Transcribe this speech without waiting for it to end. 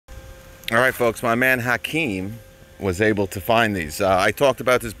All right, folks, my man Hakeem was able to find these. I talked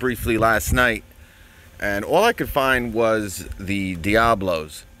about this briefly last night, and all I could find was the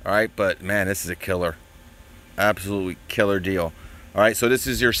Diablos. All right, but man, this is a killer. Absolutely killer deal. All right, so this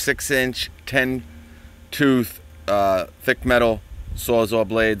is your 6-inch, 10-tooth, thick metal Sawzall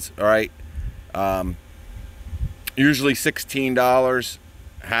blades. All right, usually $16,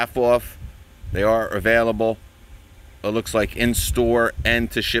 half off. They are available. It looks like in store and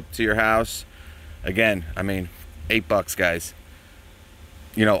to ship to your house. Again, I mean, $8, guys.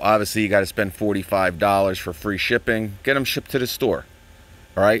 You know, obviously you got to spend $45 for free shipping. Get them shipped to the store.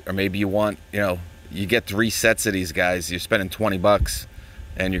 All right, or maybe you want, you get 3 sets of these guys. You're spending $20,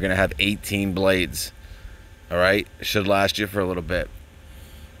 and you're gonna have 18 blades. All right, it should last you for a little bit.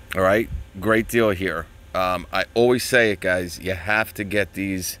 All right, great deal here. I always say it, guys. You have to get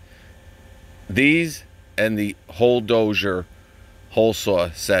these and the whole dozier hole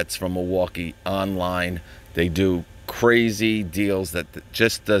saw sets from Milwaukee online. They do crazy deals that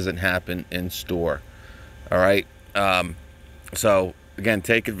just doesn't happen in store. All right, so again,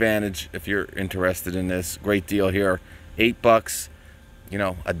 take advantage if you're interested in this. Great deal here. $8,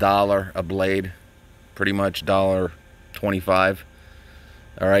 $1 a blade, pretty much $1.25.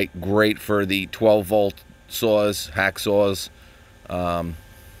 All right, great for the 12-volt saws, hacksaws, the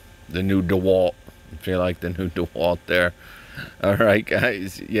new DeWalt. If you like the new DeWalt there. All right,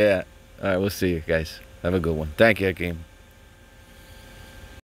 guys. Yeah. All right, we'll see you guys. Have a good one. Thank you, Hakeem.